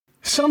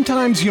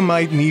Sometimes you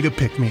might need a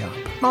pick-me-up,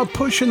 a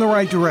push in the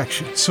right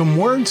direction, some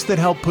words that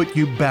help put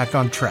you back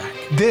on track.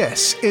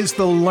 This is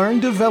the Learn,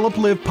 Develop,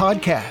 Live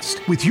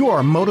podcast with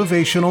your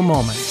motivational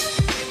moment.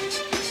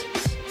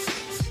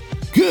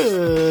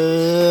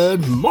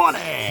 Good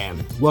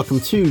morning!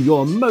 Welcome to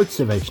your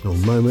motivational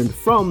moment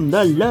from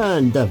the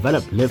Learn,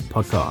 Develop, Live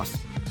podcast.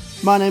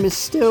 My name is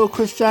still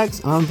Chris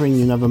Jaggs. I'm bringing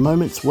you another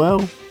moment,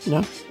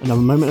 another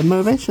moment of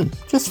motivation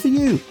just for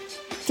you.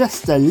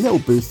 Just a little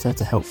booster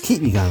to help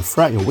keep you going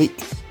throughout your week,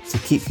 to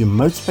keep you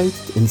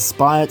motivated,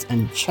 inspired,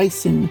 and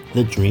chasing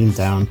the dream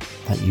down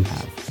that you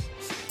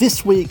have.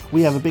 This week,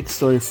 we have a big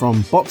story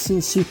from boxing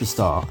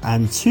superstar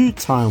and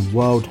two-time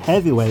world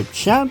heavyweight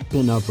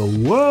champion of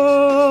the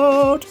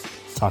world,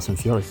 Tyson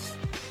Fury.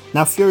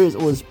 Now, Fury has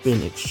always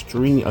been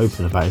extremely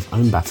open about his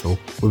own battle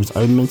with his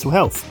own mental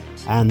health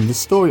and the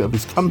story of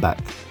his comeback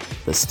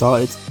that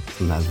started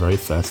from that very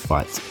first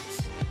fight.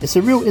 It's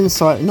a real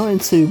insight not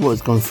into what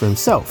he's gone through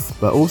himself,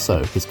 but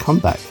also his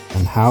comeback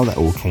and how that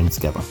all came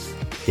together.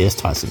 Here's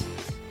Tyson.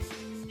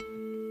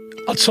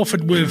 I'd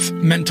suffered with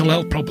mental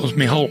health problems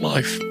my whole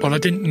life, but I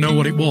didn't know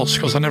what it was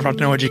because I never had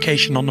no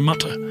education on the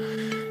matter.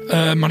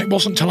 And it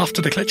wasn't until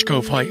after the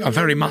Klitschko fight, a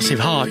very massive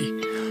high,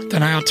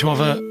 then I had to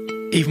have a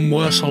even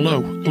worse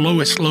low,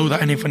 lowest low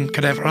that anyone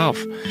could ever have.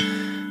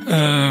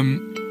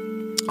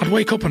 I'd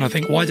wake up and I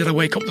think, why did I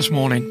wake up this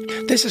morning?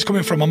 This is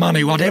coming from a man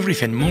who had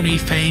everything: money,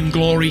 fame,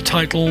 glory,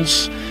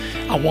 titles,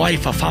 a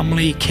wife, a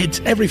family, kids,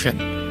 everything.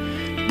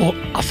 But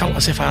I felt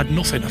as if I had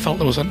nothing. I felt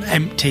there was an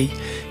empty,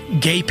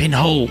 gaping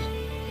hole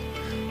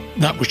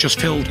that was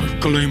just filled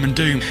with gloom and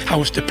doom. I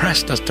was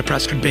depressed as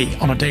depressed could be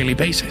on a daily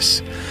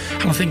basis.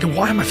 And I'm thinking,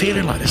 why am I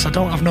feeling like this? I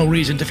don't have no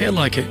reason to feel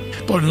like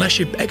it. But unless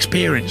you've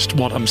experienced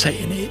what I'm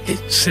saying,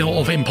 it's sort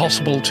of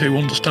impossible to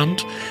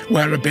understand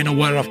where I've been or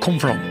where I've come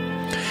from.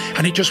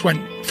 And it just went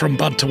from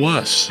bad to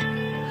worse.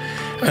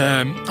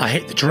 I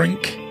hit the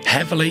drink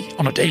heavily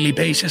on a daily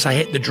basis. I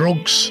hit the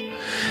drugs.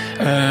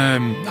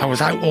 I was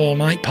out all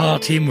night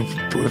partying with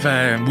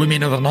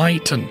women of the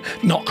night and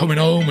not coming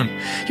home. And,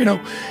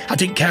 I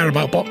didn't care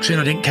about boxing.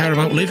 I didn't care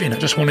about living. I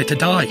just wanted to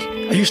die.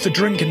 I used to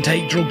drink and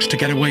take drugs to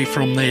get away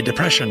from the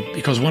depression,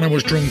 because when I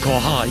was drunk or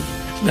high,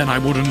 then I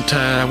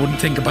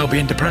wouldn't think about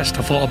being depressed.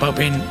 I thought about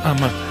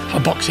I'm a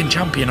boxing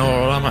champion,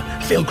 or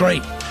I feel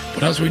great.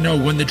 But as we know,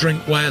 when the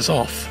drink wears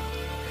off,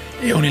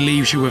 it only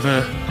leaves you with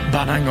a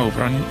bad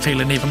hangover and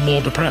feeling even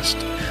more depressed.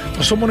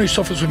 For someone who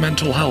suffers with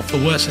mental health,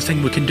 the worst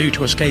thing we can do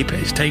to escape it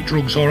is take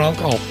drugs or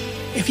alcohol.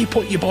 If you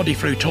put your body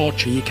through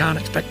torture, you can't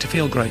expect to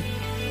feel great.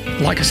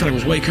 Like I said, I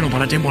was waking up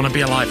and I didn't want to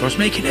be alive. I was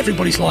making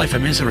everybody's life a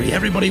misery.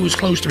 Everybody who was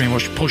close to me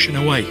was pushing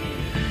away.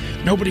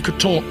 Nobody could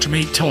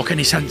talk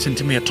any sense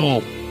into me at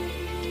all.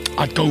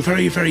 I'd go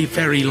very, very,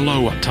 very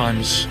low at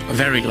times,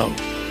 very low.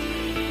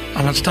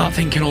 And I'd start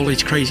thinking all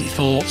these crazy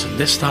thoughts and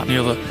this, that and the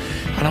other.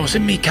 And I was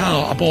in my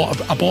car. I bought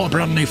a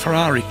brand new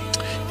Ferrari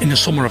in the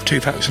summer of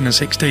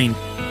 2016.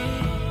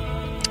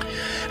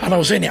 And I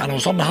was in it, and I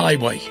was on the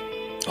highway.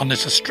 And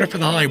there's a strip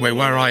of the highway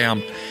where I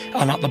am.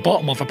 And at the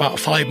bottom of about a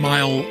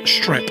 5-mile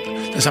strip,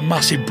 there's a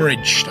massive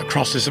bridge that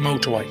crosses the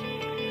motorway.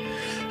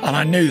 And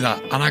I knew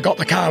that. And I got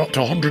the car up to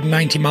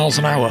 190 miles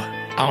an hour.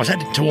 I was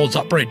heading towards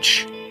that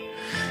bridge.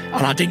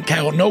 And I didn't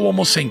care what no one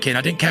was thinking.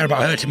 I didn't care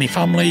about hurting my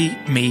family,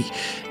 me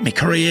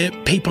career,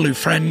 people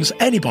friends,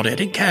 anybody. I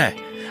didn't care.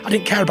 I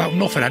didn't care about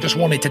nothing. I just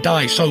wanted to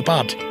die so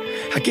bad.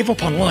 I give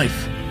up on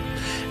life.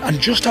 And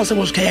just as I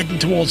was heading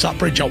towards that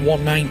bridge at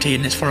 190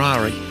 in this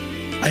Ferrari,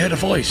 I heard a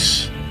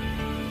voice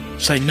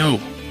say, "No,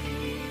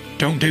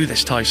 don't do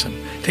this, Tyson.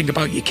 Think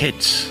about your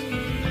kids.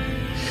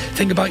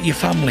 Think about your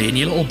family and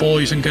your little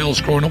boys and girls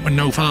growing up with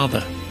no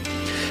father.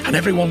 And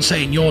everyone's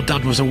saying your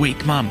dad was a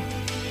weak man.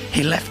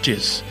 He left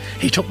yous.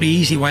 He took the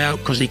easy way out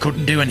because he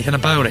couldn't do anything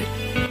about it."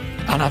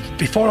 And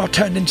before I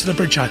turned into the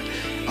bridge, I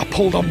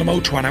pulled on the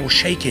motor and I was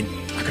shaking.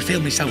 I could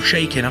feel myself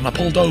shaking, and I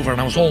pulled over and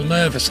I was all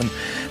nervous and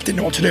didn't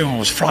know what to do, and I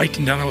was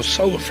frightened and I was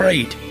so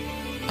afraid.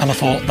 And I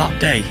thought, that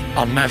day,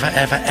 I'll never,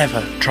 ever,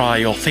 ever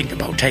try or think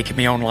about taking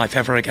my own life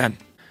ever again.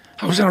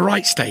 I was in a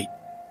right state.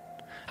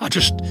 I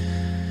just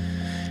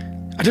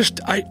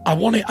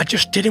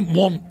didn't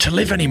want to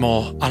live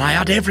anymore, and I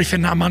had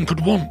everything that a man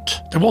could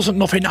want. There wasn't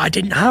nothing that I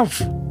didn't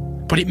have,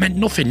 but it meant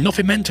nothing.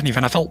 Nothing meant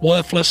anything. I felt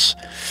worthless,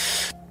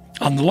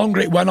 and the longer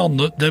it went on,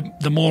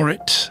 the more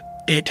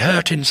it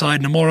hurt inside,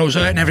 and the more I was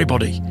hurting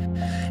everybody.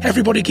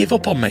 Everybody gave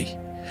up on me.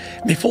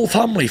 My full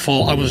family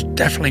thought I was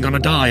definitely going to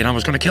die and I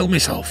was going to kill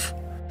myself.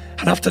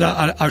 And after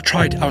that,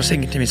 I was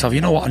thinking to myself,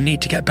 you know what, I need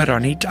to get better. I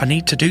need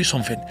to do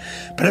something.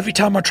 But every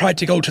time I tried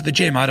to go to the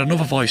gym, I had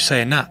another voice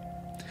saying, "Nah,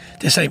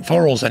 this ain't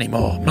for us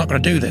anymore. I'm not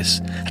going to do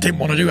this." I didn't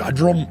want to do it. I'd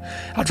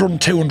run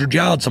 200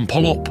 yards and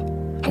pull up.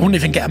 I wouldn't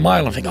even get a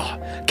mile and think,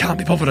 can't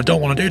be bothered. I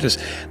don't want to do this.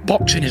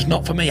 Boxing is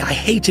not for me. I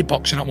hated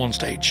boxing at one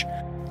stage.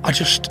 I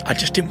just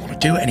didn't want to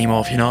do it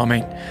anymore, if you know what I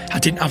mean. I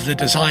didn't have the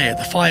desire.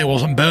 The fire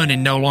wasn't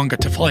burning no longer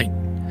to fight.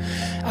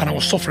 And I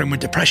was suffering with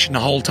depression the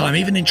whole time,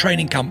 even in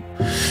training camp.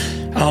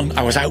 And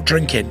I was out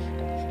drinking.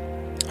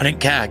 I didn't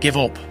care, give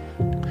up.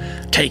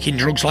 Taking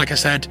drugs, like I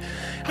said.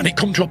 I And it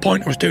come to a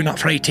point I was doing that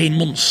for 18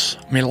 months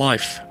of my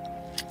life.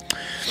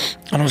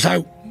 And I was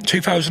out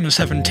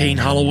 2017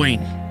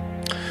 Halloween.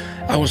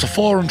 I was a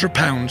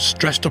 £400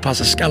 dressed up as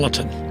a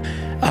skeleton.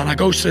 And I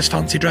go to this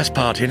fancy dress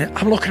party and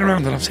I'm looking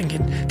around and I'm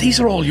thinking, these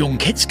are all young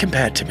kids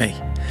compared to me.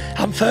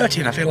 I'm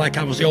 30 and I feel like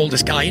I was the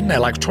oldest guy in there,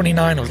 like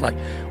 29. I was like,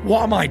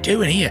 what am I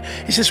doing here?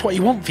 Is this what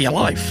you want for your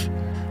life?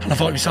 And I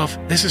thought to myself,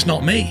 this is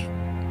not me.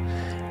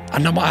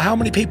 And no matter how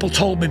many people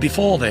told me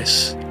before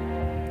this,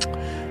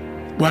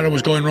 where I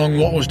was going wrong,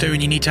 what I was doing,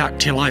 you need to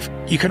act your life.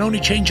 You can only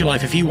change your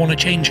life if you want to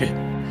change it.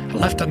 I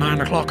left at 9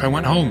 o'clock, I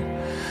went home.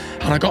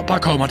 And I got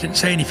back home, I didn't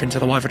say anything to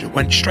the wife, I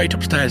went straight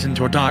upstairs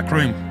into a dark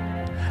room.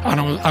 And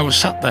I was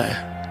sat there.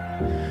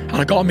 And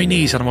I got on my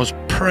knees and I was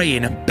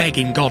praying and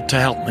begging God to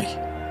help me.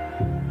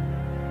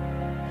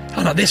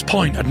 And at this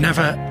point, I'd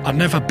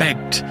never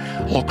begged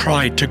or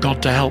cried to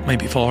God to help me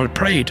before. I'd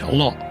prayed a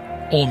lot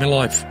all my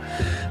life,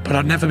 but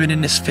I'd never been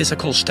in this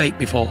physical state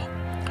before.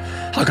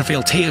 I could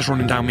feel tears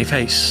running down my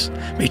face.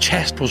 My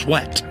chest was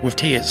wet with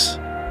tears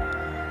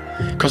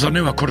because I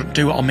knew I couldn't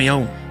do it on my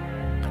own.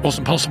 It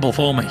wasn't possible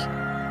for me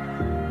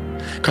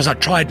because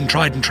I'd tried and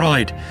tried and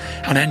tried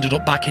and ended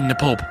up back in the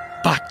pub,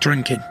 back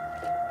drinking.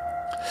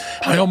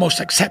 I almost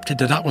accepted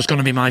that was going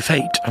to be my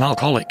fate, an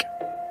alcoholic.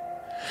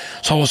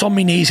 So I was on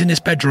my knees in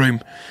this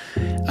bedroom,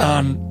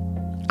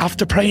 and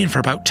after praying for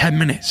about 10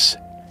 minutes,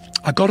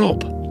 I got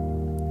up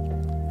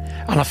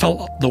and I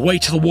felt the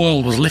weight of the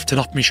world was lifted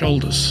off my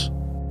shoulders.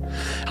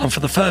 And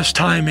for the first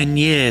time in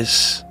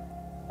years,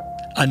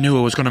 I knew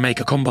I was going to make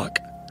a comeback.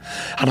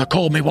 And I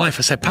called my wife,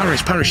 I said,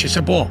 Paris. She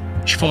said, what?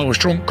 She thought I was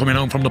drunk coming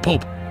home from the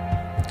pub.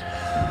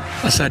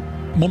 I said,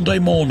 Monday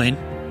morning,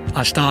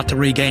 I start to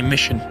regain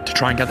mission to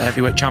try and get the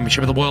heavyweight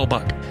championship of the world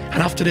back.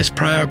 And after this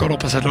prayer, I got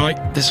up, I said,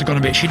 right, this is going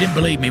to be it. She didn't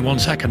believe me 1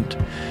 second.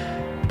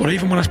 But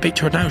even when I speak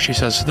to her now, she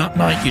says, that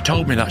night you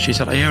told me that, she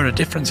said, I hear a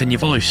difference in your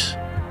voice.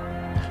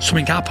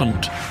 Something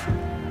happened.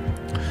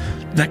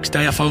 Next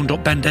day, I phoned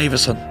up Ben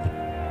Davison.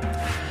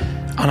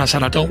 And I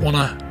said, I don't want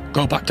to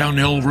go back down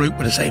the old route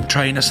with the same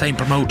trainer, same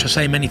promoter,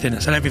 same anything. I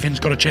said, everything's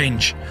got to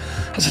change.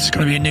 I said, it's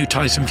going to be a new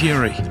Tyson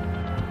Fury.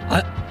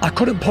 I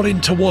couldn't put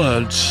into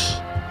words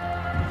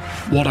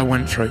what I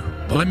went through.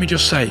 But let me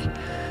just say,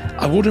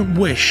 I wouldn't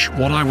wish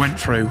what I went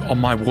through on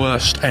my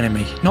worst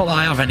enemy. Not that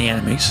I have any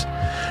enemies,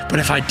 but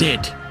if I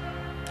did,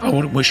 I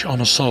wouldn't wish it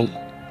on a soul.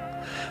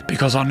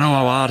 Because I know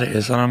how hard it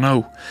is, and I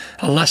know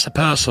unless a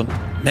person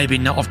maybe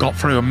not have got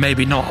through, and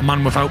maybe not, a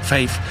man without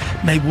faith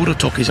maybe would have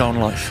took his own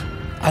life.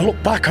 I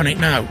look back on it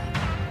now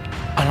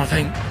and I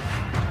think,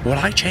 would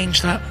I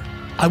change that?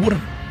 I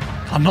wouldn't.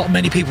 And not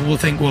many people will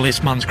think, well,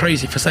 this man's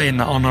crazy for saying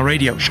that on a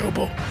radio show,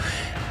 but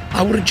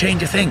I wouldn't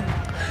change a thing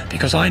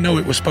because I know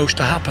it was supposed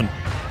to happen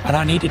and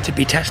I needed to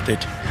be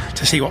tested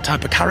to see what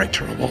type of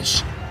character I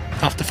was.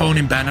 After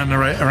phoning Ben and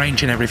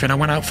arranging everything, I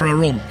went out for a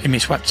run in my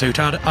sweatsuit.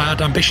 I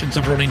had ambitions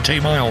of running 2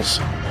 miles.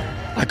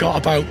 I got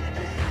about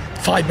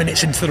 5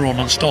 minutes into the run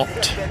and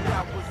stopped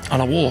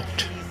and I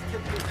walked.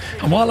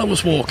 And while I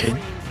was walking,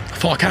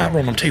 I thought, I can't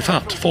run, I'm too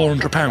fat,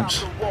 400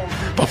 pounds.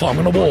 But I thought, I'm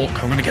going to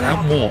walk, I'm going to get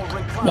out and walk.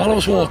 While I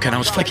was walking, I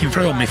was flicking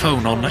through on my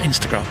phone on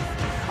Instagram.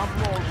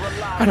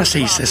 And I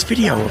see this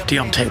video of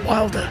Deontay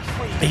Wilder.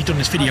 He'd done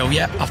this video,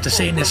 after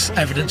seeing this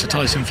evidence of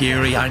Tyson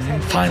Fury, I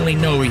finally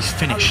know he's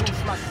finished.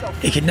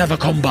 He can never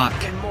come back,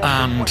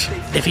 and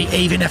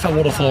even if I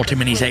would have fought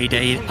him in his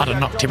heyday, I'd have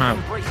knocked him out.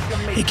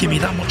 It gave me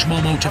that much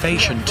more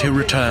motivation to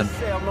return,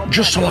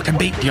 just so I can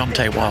beat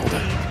Deontay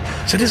Wilder.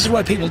 So this is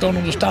where people don't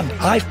understand.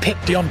 I've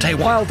picked Deontay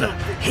Wilder.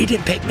 He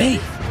didn't pick me.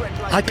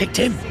 I picked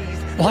him.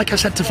 Like I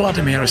said to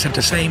Vladimir, I said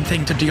the same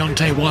thing to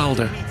Deontay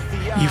Wilder.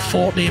 You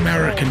fought the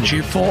Americans,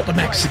 you fought the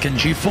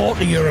Mexicans, you fought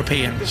the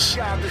Europeans,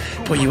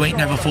 but you ain't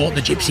never fought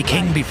the Gypsy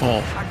King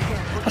before.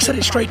 I said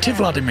it straight to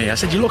Vladimir. I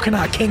said, you're looking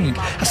at a king.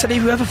 I said,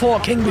 have you ever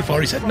fought a king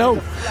before? He said,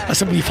 no. I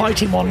said, well, you're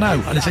fighting one now.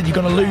 And he said, you're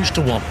going to lose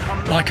to one.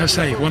 Like I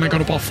say, when I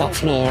got up off that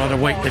floor, I had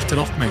a weight lifted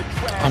off me.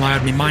 And I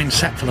had my mind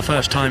set for the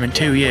first time in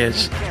 2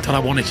 years that I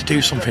wanted to do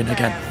something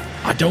again.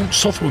 I don't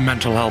suffer with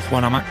mental health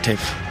when I'm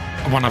active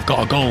and when I've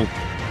got a goal.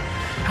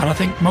 And I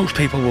think most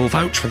people will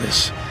vouch for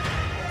this.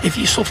 If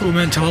you suffer with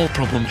mental health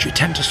problems, you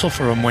tend to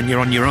suffer them when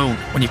you're on your own,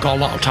 when you've got a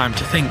lot of time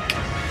to think.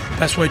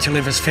 Best way to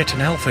live is fit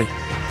and healthy.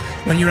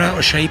 When you're out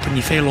of shape and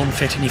you feel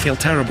unfit and you feel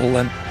terrible,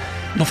 then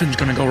nothing's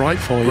going to go right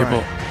for you.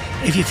 Right.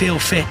 But if you feel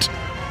fit,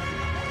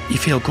 you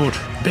feel good.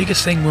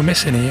 Biggest thing we're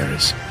missing here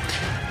is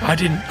I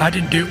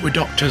didn't do it with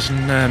doctors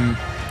and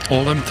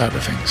all them type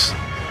of things.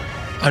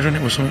 I done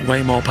it with something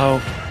way more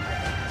powerful.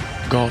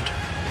 God.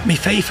 My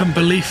faith and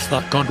belief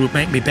that God would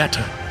make me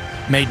better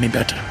made me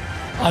better.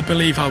 I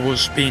believe I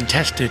was being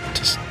tested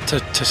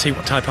to see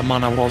what type of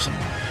man I was and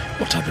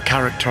what type of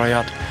character I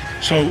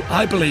had. So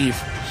I believe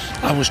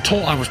I was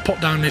taught, I was put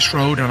down this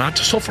road and I had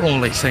to suffer all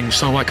these things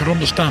so I could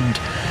understand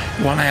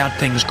when I had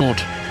things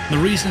good. The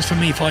reasons for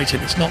me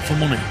fighting, it's not for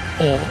money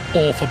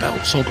or for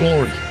belts or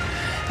glory.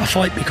 I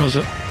fight because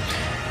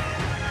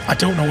I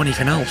don't know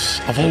anything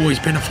else. I've always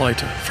been a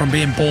fighter, from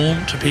being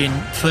born to being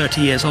 30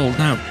 years old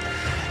now.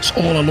 It's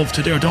all I love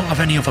to do. I don't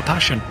have any other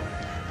passion.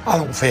 I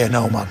don't fear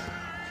no man.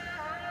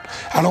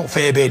 I don't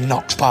fear being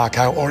knocked spark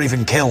out or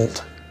even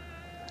killed.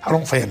 I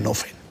don't fear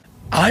nothing.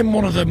 I'm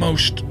one of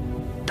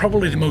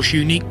probably the most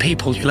unique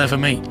people you'll ever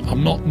meet.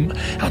 I'm not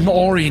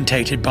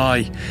orientated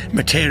by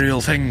material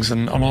things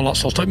and all that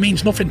sort of stuff. It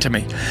means nothing to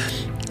me.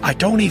 I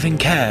don't even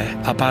care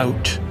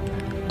about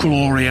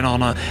glory and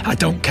honour. I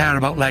don't care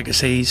about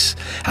legacies.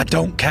 I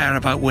don't care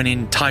about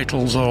winning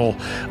titles or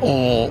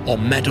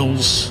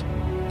medals.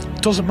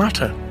 It doesn't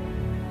matter.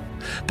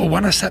 But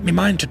when I set my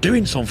mind to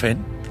doing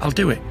something, I'll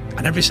do it.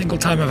 And every single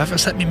time I've ever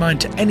set my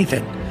mind to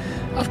anything,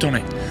 I've done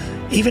it.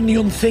 Even the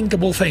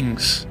unthinkable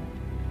things,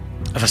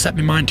 if I set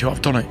my mind to it,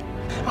 I've done it.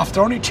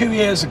 After only 2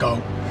 years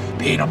ago,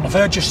 being on the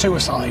verge of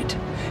suicide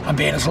and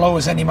being as low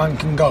as any man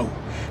can go,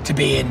 to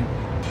being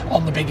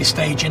on the biggest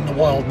stage in the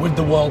world with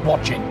the world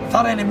watching, if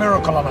that ain't a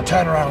miracle and a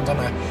turnaround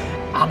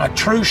and a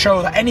true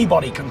show that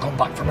anybody can come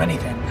back from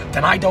anything,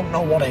 then I don't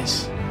know what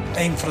is.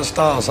 Aim for the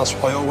stars, that's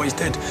what I always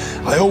did.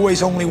 I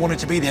always only wanted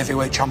to be the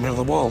heavyweight champion of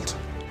the world.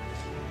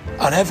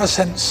 And ever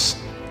since,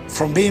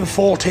 from being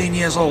 14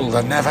 years old,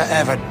 I never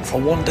ever for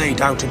one day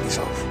doubted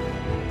myself.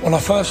 When I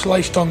first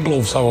laced on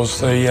gloves, I was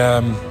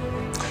the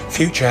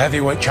future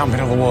heavyweight champion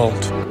of the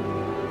world.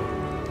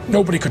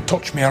 Nobody could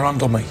touch me or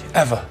handle me,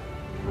 ever.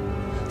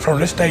 From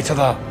this day to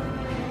that.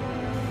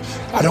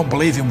 I don't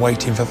believe in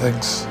waiting for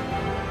things.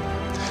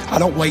 I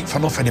don't wait for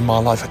nothing in my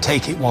life. I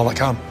take it while I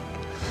can.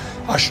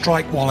 I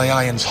strike while the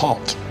iron's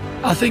hot.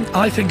 I think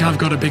I've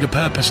got a bigger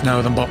purpose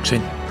now than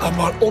boxing. I'm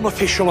an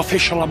unofficial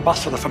official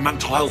ambassador for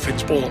mental health in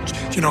sport.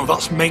 You know,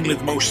 that's mainly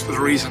most of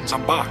the reasons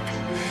I'm back,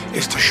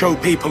 is to show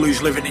people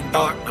who's living in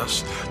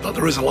darkness that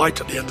there is a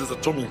light at the end of the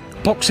tunnel.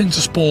 Boxing's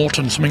a sport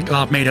and something that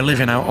I've made a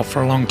living out of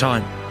for a long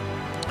time.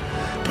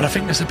 But I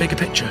think there's a bigger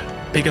picture,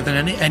 bigger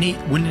than any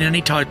winning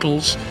any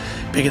titles,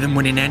 bigger than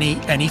winning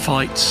any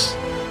fights.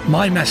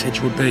 My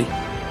message would be,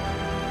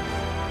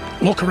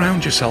 look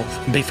around yourself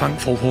and be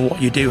thankful for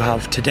what you do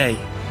have today.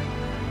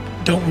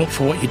 Don't look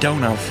for what you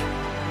don't have.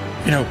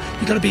 You know,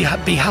 you've got to be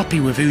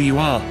happy with who you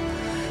are.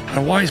 And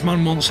a wise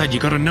man once said,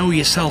 you've got to know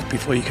yourself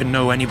before you can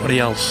know anybody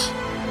else.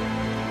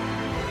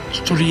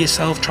 Study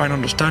yourself, try and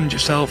understand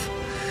yourself.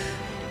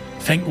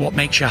 Think what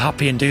makes you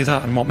happy and do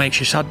that, and what makes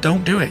you sad,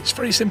 don't do it. It's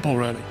very simple,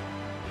 really.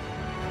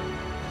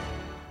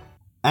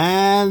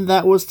 And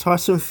that was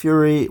Tyson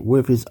Fury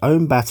with his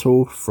own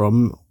battle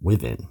from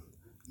within.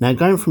 Now,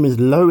 going from his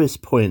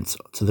lowest point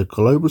to the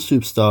global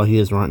superstar he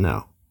is right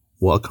now.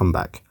 What a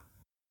comeback.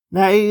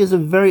 Now, it is a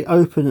very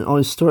open and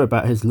honest story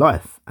about his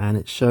life, and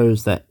it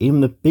shows that even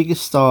the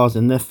biggest stars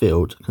in their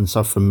field can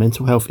suffer from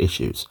mental health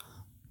issues,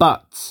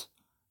 but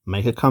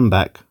make a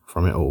comeback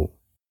from it all.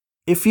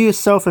 If you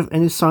yourself have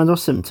any signs or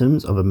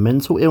symptoms of a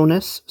mental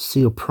illness,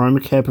 see your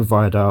primary care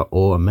provider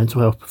or a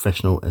mental health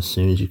professional as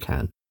soon as you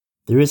can.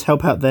 There is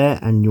help out there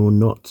and you'll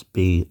not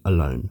be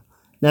alone.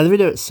 Now, the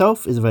video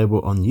itself is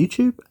available on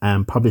YouTube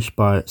and published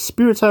by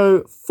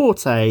Spirito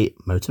Forte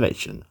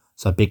Motivation,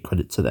 so big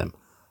credit to them.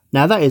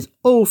 Now, that is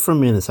all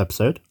from me in this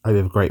episode. I hope you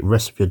have a great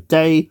rest of your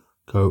day.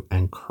 Go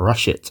and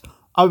crush it.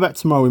 I'll be back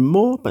tomorrow with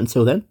more, but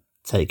until then,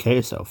 take care of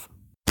yourself.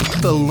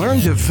 The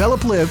Learn,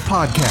 Develop, Live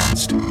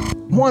podcast.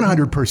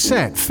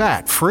 100%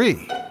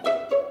 fat-free.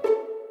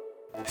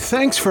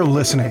 Thanks for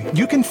listening.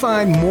 You can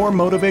find more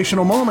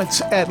motivational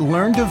moments at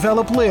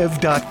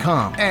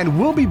LearnDevelopLive.com. And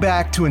we'll be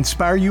back to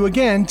inspire you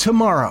again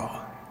tomorrow.